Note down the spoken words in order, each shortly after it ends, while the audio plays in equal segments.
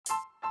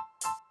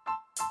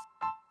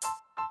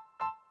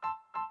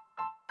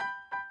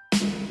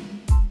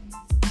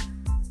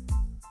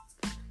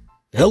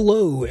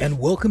Hello, and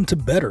welcome to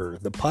Better,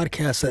 the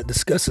podcast that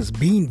discusses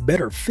being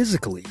better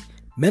physically,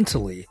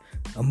 mentally,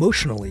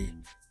 emotionally,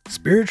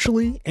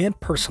 spiritually, and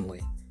personally.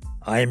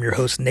 I am your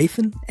host,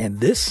 Nathan, and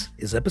this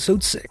is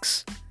episode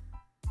 6.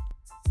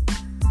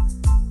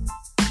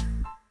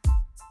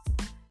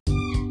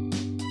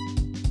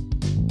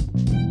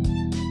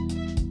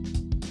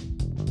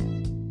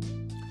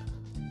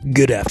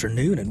 Good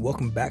afternoon, and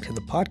welcome back to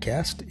the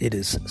podcast. It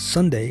is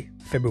Sunday,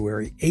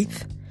 February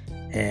 8th.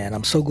 And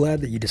I'm so glad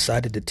that you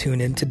decided to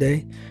tune in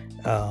today.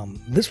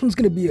 This one's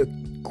going to be a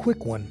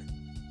quick one.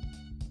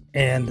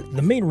 And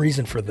the main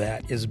reason for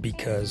that is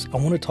because I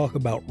want to talk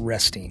about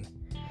resting.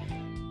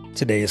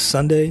 Today is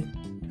Sunday,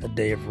 a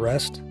day of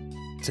rest.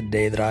 It's a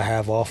day that I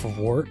have off of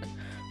work.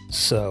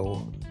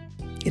 So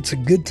it's a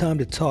good time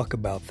to talk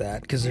about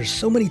that because there's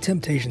so many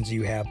temptations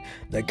you have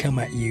that come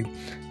at you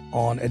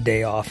on a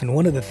day off. And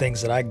one of the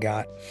things that I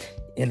got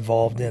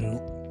involved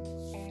in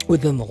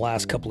within the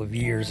last couple of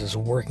years is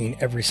working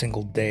every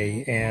single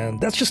day, and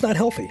that's just not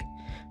healthy.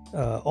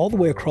 All the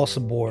way across the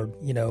board,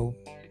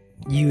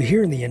 you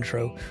hear in the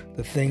intro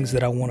the things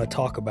that I want to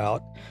talk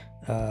about,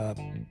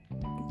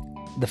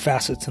 the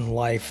facets in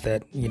life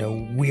that,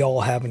 we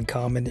all have in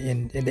common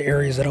in the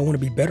areas that I want to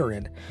be better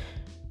in.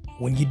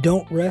 When you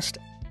don't rest,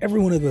 every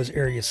one of those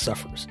areas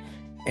suffers.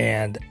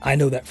 And I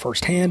know that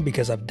firsthand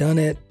because I've done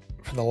it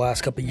for the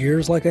last couple of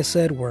years, like I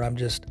said, where I'm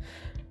just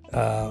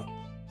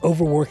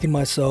overworking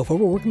myself,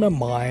 overworking my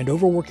mind,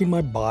 overworking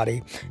my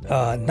body,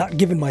 not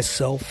giving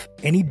myself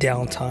any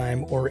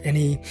downtime or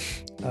any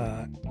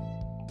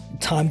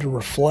time to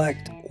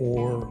reflect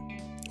or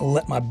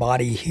let my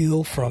body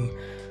heal from,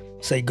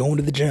 say, going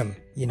to the gym.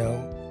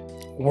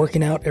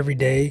 Working out every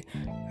day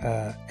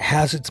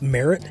has its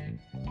merit,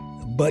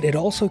 but it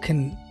also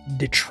can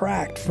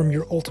detract from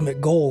your ultimate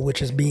goal,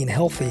 which is being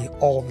healthy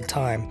all the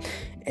time.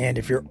 And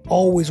if you're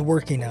always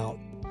working out,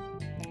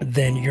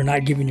 then you're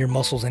not giving your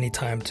muscles any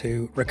time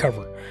to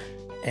recover.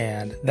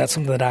 And that's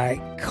something that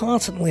I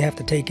constantly have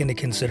to take into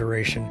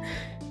consideration.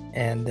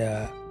 And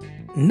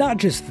not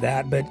just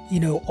that, but,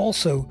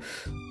 also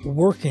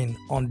working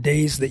on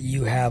days that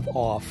you have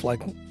off.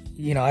 Like,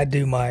 I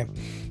do my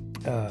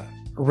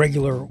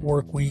regular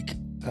work week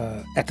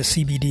at the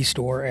CBD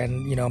store,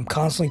 and, I'm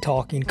constantly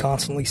talking,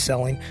 constantly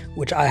selling,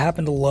 which I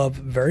happen to love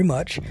very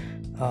much.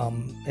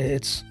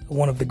 It's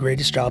one of the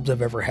greatest jobs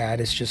I've ever had.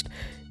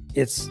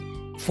 It's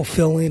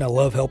fulfilling. I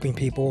love helping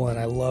people, and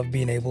I love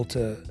being able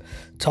to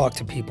talk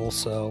to people,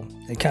 so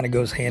it kind of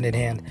goes hand in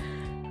hand.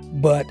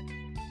 But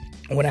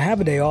when I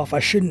have a day off, I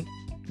shouldn't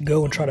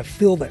go and try to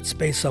fill that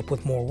space up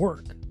with more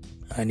work.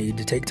 I need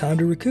to take time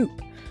to recoup.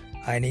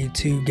 I need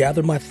to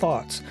gather my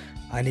thoughts.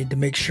 I need to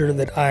make sure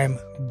that I'm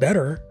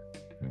better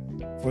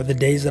for the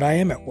days that I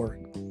am at work.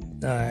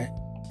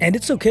 And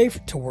it's okay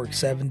to work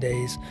 7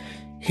 days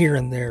here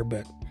and there,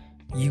 but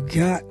you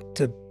got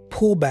to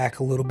pull back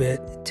a little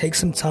bit, take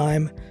some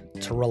time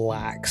to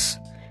relax,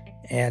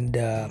 and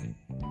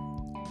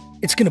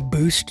it's going to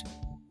boost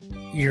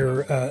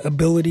your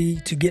ability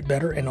to get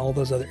better in all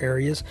those other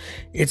areas.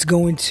 It's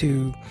going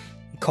to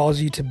cause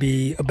you to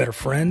be a better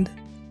friend,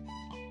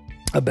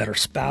 a better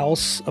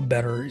spouse, a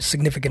better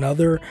significant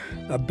other,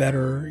 a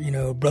better,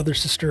 brother,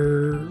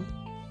 sister,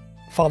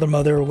 father,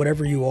 mother, or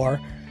whatever you are.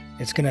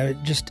 It's going to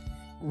just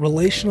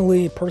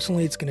relationally,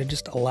 personally, it's going to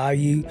just allow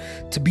you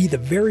to be the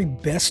very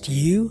best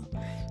you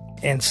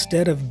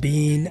instead of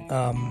being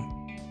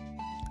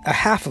a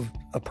half of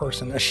a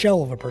person, a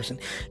shell of a person.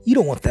 You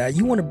don't want that.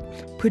 You want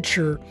to put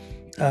your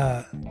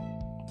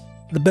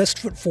the best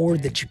foot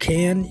forward that you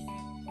can.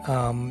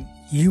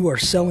 You are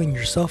selling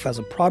yourself as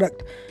a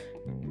product,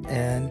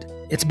 and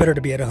it's better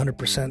to be at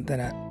 100% than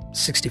at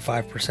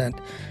 65%.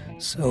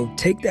 So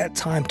take that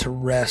time to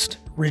rest,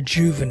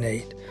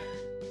 rejuvenate.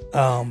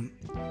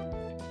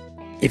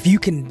 If you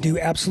can do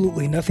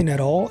absolutely nothing at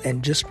all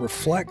and just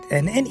reflect,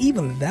 and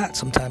even that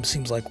sometimes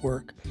seems like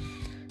work,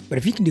 but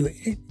if you can do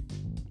it,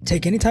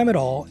 take any time at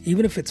all,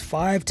 even if it's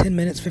 5, 10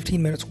 minutes,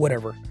 15 minutes,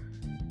 whatever,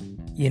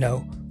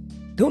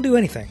 don't do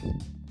anything.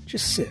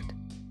 Just sit.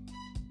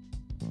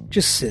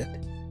 Just sit.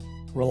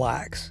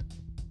 Relax.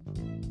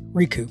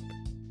 Recoup.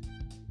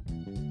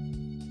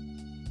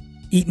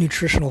 Eat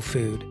nutritional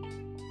food.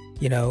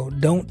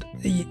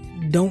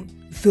 Don't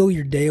fill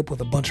your day up with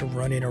a bunch of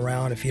running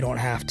around if you don't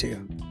have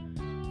to.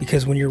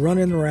 Because when you're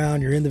running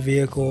around, you're in the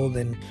vehicle,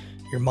 then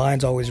your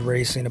mind's always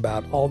racing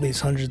about all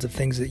these hundreds of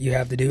things that you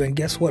have to do. And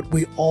guess what?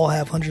 We all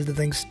have hundreds of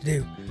things to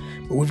do.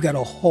 But we've got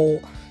a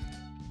whole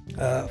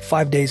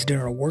 5 days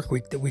during a work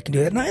week that we can do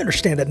that. And I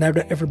understand that not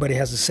everybody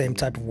has the same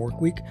type of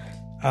work week.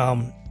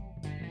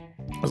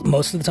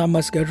 Most of the time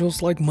my schedule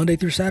is like Monday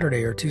through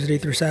Saturday or Tuesday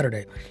through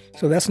Saturday.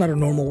 So that's not a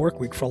normal work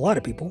week for a lot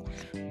of people.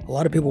 A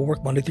lot of people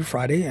work Monday through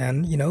Friday,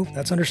 and,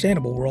 that's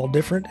understandable. We're all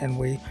different, and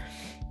we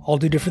all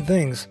do different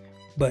things.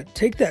 But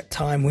take that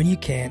time when you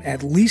can,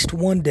 at least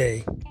one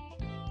day,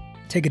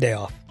 take a day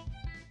off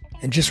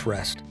and just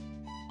rest.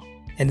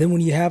 And then when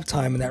you have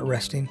time in that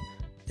resting,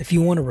 if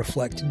you want to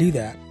reflect, do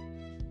that.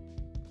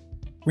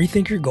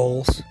 Rethink your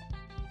goals.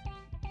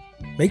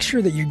 make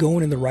sure that you're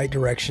going in the right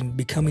direction,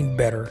 becoming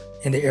better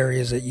in the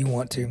areas that you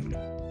want to.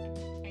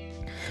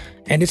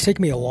 And it's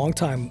taken me a long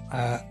time.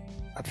 I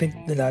think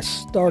that I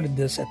started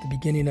this at the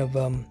beginning of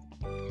the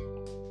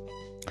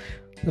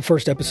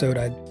first episode.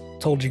 I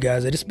told you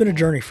guys that it's been a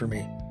journey for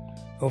me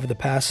over the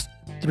past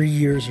 3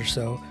 years or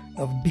so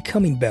of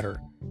becoming better,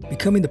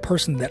 becoming the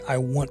person that I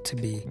want to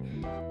be,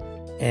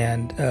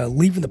 and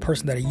leaving the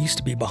person that I used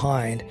to be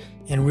behind,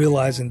 and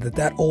realizing that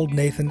that old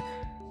Nathan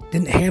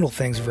didn't handle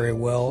things very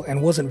well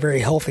and wasn't very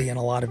healthy in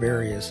a lot of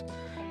areas.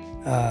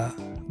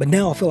 But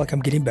now I feel like I'm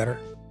getting better.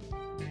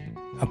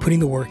 I'm putting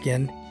the work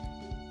in.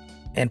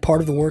 And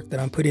part of the work that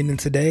I'm putting in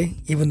today,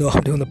 even though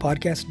I'm doing the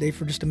podcast today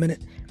for just a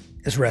minute,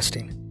 is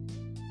resting.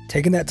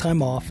 Taking that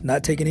time off,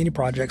 not taking any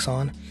projects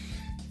on,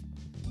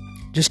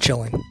 just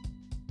chilling.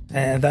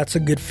 And that's a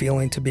good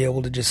feeling, to be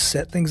able to just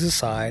set things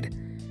aside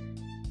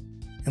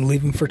and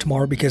leave them for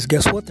tomorrow, because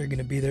guess what? They're going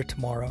to be there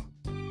tomorrow.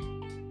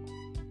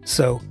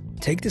 So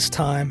take this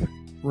time,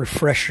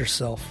 refresh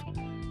yourself,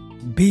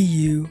 be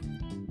you,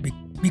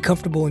 be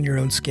comfortable in your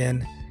own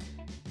skin.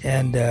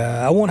 And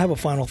I won't have a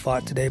final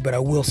thought today, but I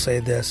will say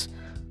this.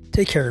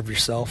 Take care of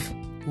yourself.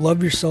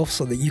 Love yourself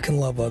so that you can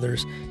love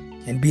others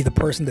and be the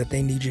person that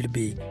they need you to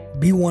be.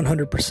 Be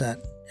 100%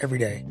 every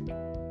day.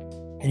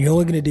 And you're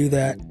only going to do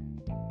that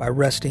by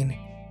resting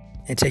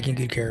and taking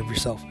good care of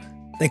yourself.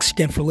 Thanks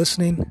again for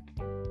listening.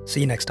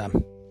 See you next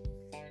time.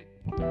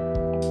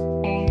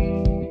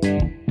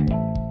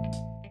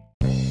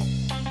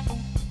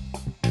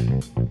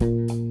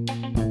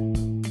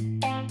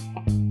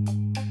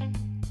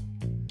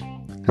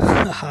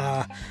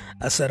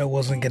 I said I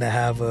wasn't going to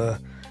have a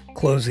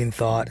closing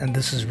thought, and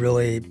this is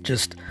really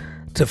just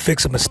to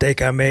fix a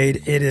mistake I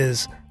made. It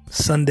is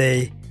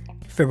Sunday,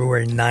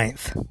 February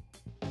 9th.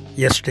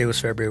 Yesterday was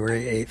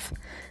February 8th.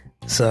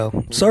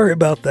 So, sorry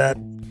about that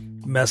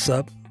mess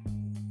up.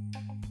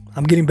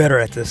 I'm getting better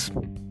at this.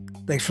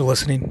 Thanks for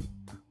listening.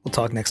 We'll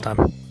talk next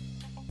time.